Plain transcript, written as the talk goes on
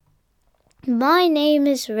My name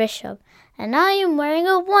is Rishabh, and I am wearing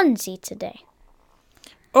a onesie today.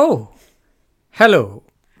 Oh, hello.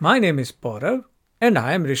 My name is Paurav, and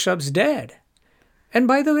I am Rishabh's dad. And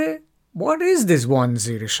by the way, what is this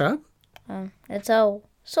onesie, Rishabh? It's a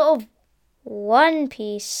sort of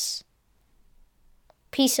one-piece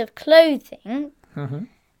of clothing,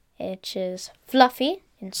 which is fluffy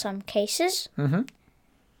in some cases,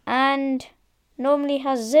 and normally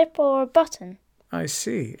has zip or a button. I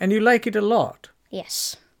see. And you like it a lot?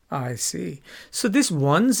 Yes. I see. So this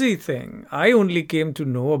onesie thing, I only came to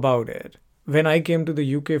know about it when I came to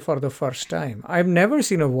the UK for the first time. I've never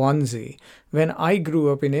seen a onesie when I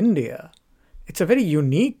grew up in India. It's a very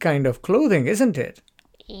unique kind of clothing, isn't it?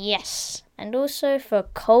 Yes, and also for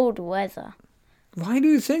cold weather. Why do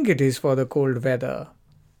you think it is for the cold weather?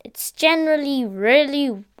 It's generally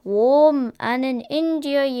really warm, and in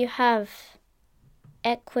India you have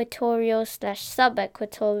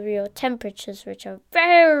equatorial/subequatorial temperatures which are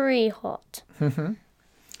very hot.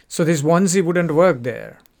 So this onesie wouldn't work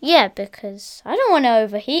there. Yeah, because I don't want to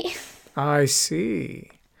overheat. I see.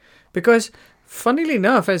 Because funnily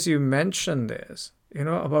enough, as you mentioned this,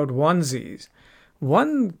 about onesies,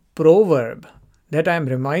 one proverb that I'm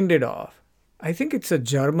reminded of, I think it's a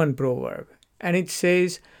German proverb, and it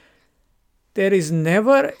says, there is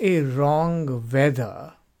never a wrong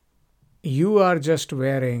weather. You are just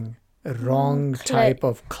wearing a wrong type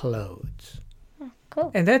of clothes. Oh,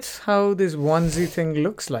 cool. And that's how this onesie thing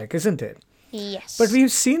looks like, isn't it? Yes. But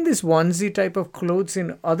we've seen this onesie type of clothes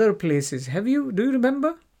in other places. Do you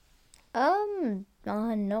remember?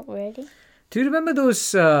 Not really. Do you remember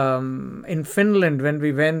those in Finland when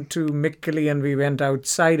we went to Mikkeli and we went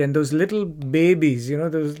outside and those little babies,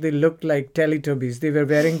 they looked like Teletubbies. They were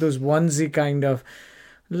wearing those onesie kind of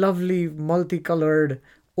lovely multicolored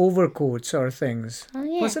overcoats or things. Oh,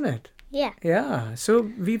 yeah. Wasn't it? Yeah. Yeah. So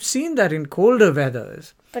we've seen that in colder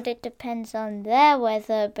weathers. But it depends on their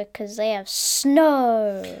weather because they have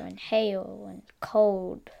snow and hail and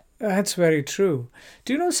cold. That's very true.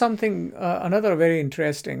 Do you know something, another very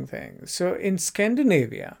interesting thing? So in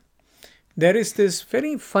Scandinavia, there is this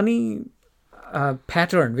very funny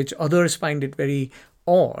pattern, which others find it very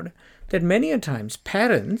odd, that many a times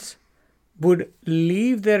parents would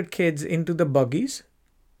leave their kids into the buggies,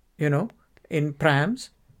 in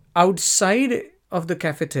prams, outside of the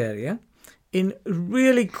cafeteria, in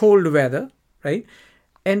really cold weather, right?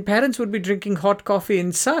 And parents would be drinking hot coffee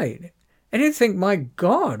inside. And you think, my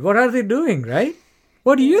God, what are they doing, right?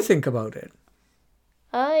 What do you think about it?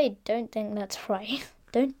 I don't think that's right.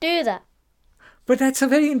 Don't do that. But that's a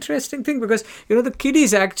very interesting thing because, the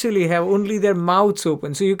kiddies actually have only their mouths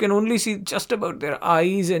open. So you can only see just about their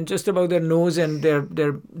eyes and just about their nose and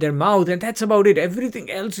their mouth. And that's about it. Everything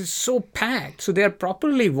else is so packed. So they are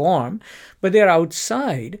properly warm, but they are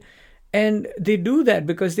outside. And they do that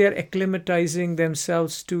because they are acclimatizing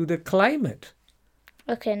themselves to the climate.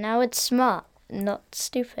 Okay, now it's smart, not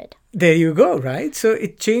stupid. There you go, right? So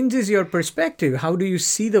it changes your perspective. How do you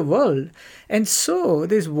see the world? And so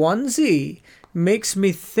this onesie makes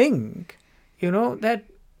me think, that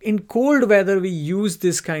in cold weather we use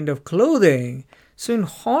this kind of clothing. So in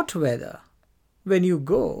hot weather, when you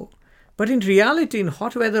go, but in reality, in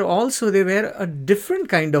hot weather also, they wear a different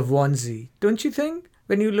kind of onesie. Don't you think?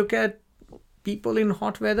 When you look at people in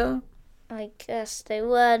hot weather? I guess they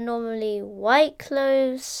wear normally white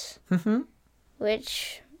clothes,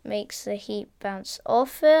 which makes the heat bounce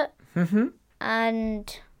off it,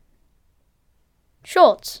 and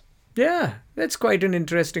shorts. Yeah, that's quite an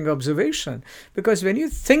interesting observation. Because when you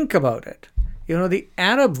think about it, the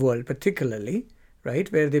Arab world particularly, right,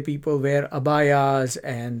 where the people wear abayas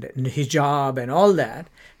and hijab and all that,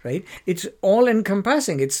 right, it's all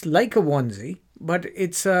encompassing. It's like a onesie, but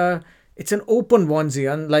it's an open onesie,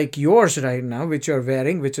 unlike yours right now, which you're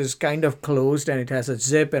wearing, which is kind of closed and it has a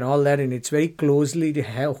zip and all that, and it's very closely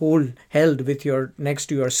held with next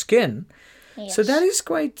to your skin. Yes. So that is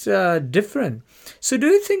quite different. So do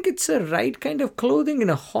you think it's a right kind of clothing in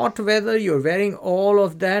a hot weather? You're wearing all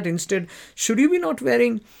of that instead. Should you be not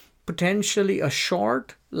wearing potentially a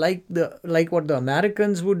short like what the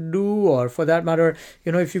Americans would do, or for that matter,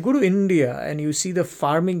 if you go to India and you see the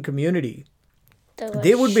farming community,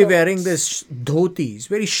 they would be wearing this dhotis,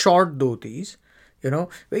 very short dhotis,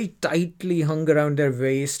 very tightly hung around their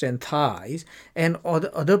waist and thighs, and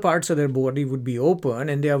other parts of their body would be open,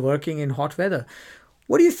 and they are working in hot weather.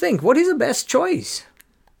 What do you think? What is the best choice?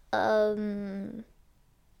 Full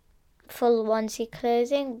onesie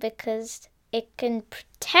clothing, because it can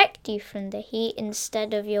protect you from the heat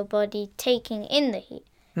instead of your body taking in the heat.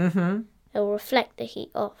 It will reflect the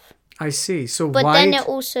heat off. I see. So but then it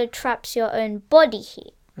also traps your own body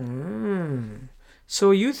heat.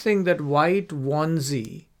 So you think that white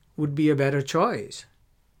onesie would be a better choice?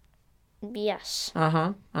 Yes.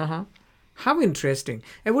 How interesting.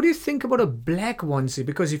 And what do you think about a black onesie?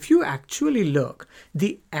 Because if you actually look,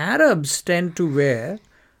 the Arabs tend to wear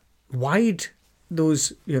white,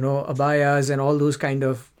 those, abayas and all those kind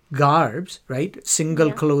of garbs, right? Single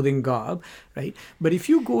Yeah. clothing garb, right? But if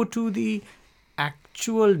you go to the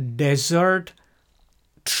actual desert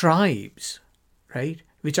tribes, right,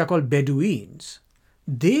 which are called Bedouins,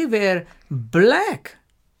 they wear black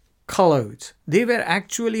clothes. They wear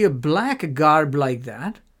actually a black garb like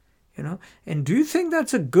that, And do you think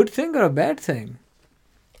that's a good thing or a bad thing?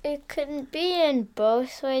 It can be in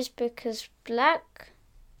both ways because black,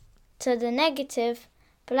 to the negative,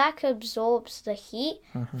 black absorbs the heat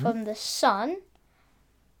from the sun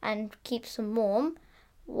and keeps them warm,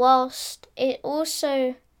 whilst it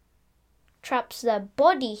also traps their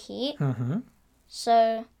body heat,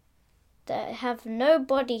 so they have no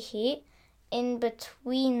body heat in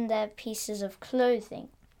between their pieces of clothing.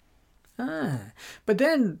 But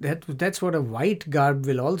then that's what a white garb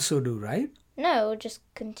will also do, right? No, it will just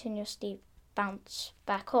continuously bounce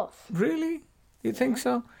back off. Really? You think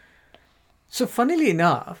so? So funnily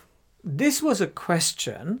enough, this was a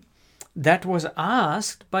question that was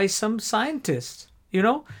asked by some scientists,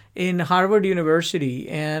 in Harvard University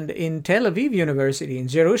and in Tel Aviv University in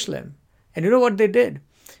Jerusalem. And you know what they did?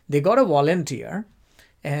 They got a volunteer,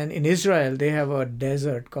 and in Israel they have a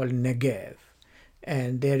desert called Negev.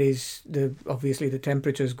 And there is obviously the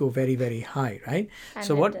temperatures go very, very high, right? And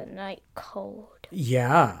so in the night cold.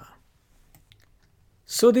 Yeah.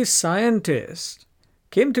 So the scientists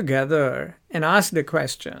came together and asked the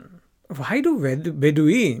question, why do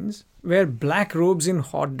Bedouins wear black robes in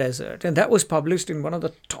hot desert? And that was published in one of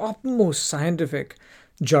the topmost scientific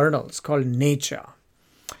journals called Nature.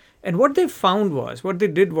 And what they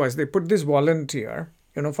did was they put this volunteer,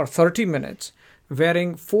 for 30 minutes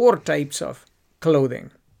wearing 4 types of clothing.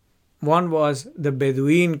 One was the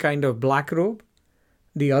Bedouin kind of black robe.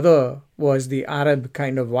 The other was the Arab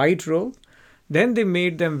kind of white robe. Then they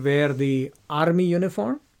made them wear the army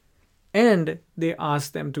uniform, and they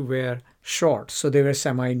asked them to wear shorts, so they were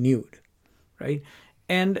semi-nude, right?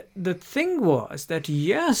 And the thing was that,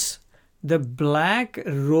 yes, the black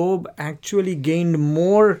robe actually gained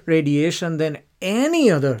more radiation than any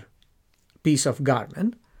other piece of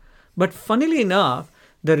garment. But funnily enough,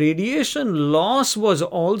 the radiation loss was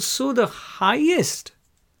also the highest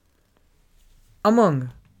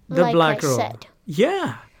among the like black I robe. said.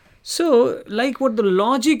 Yeah. So, like what the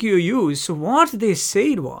logic you use, so what they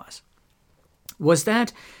said was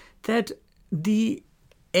that the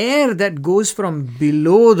air that goes from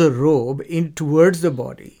below the robe in towards the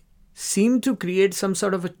body seemed to create some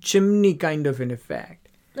sort of a chimney kind of an effect.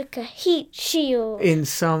 Like a heat shield. In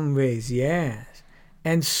some ways, yes.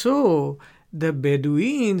 And so the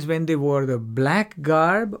Bedouins, when they wore the black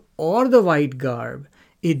garb or the white garb,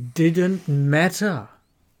 it didn't matter.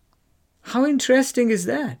 How interesting is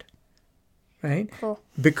that? Right? Cool.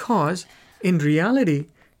 Because in reality,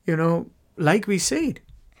 like we said,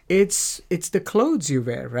 it's the clothes you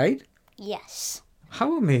wear, right? Yes.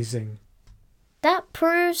 How amazing. That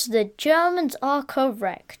proves the Germans are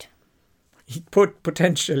correct.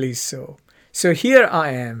 Potentially so. So here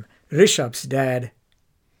I am, Rishabh's dad.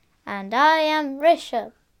 And I am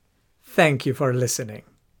Rishabh. Thank you for listening.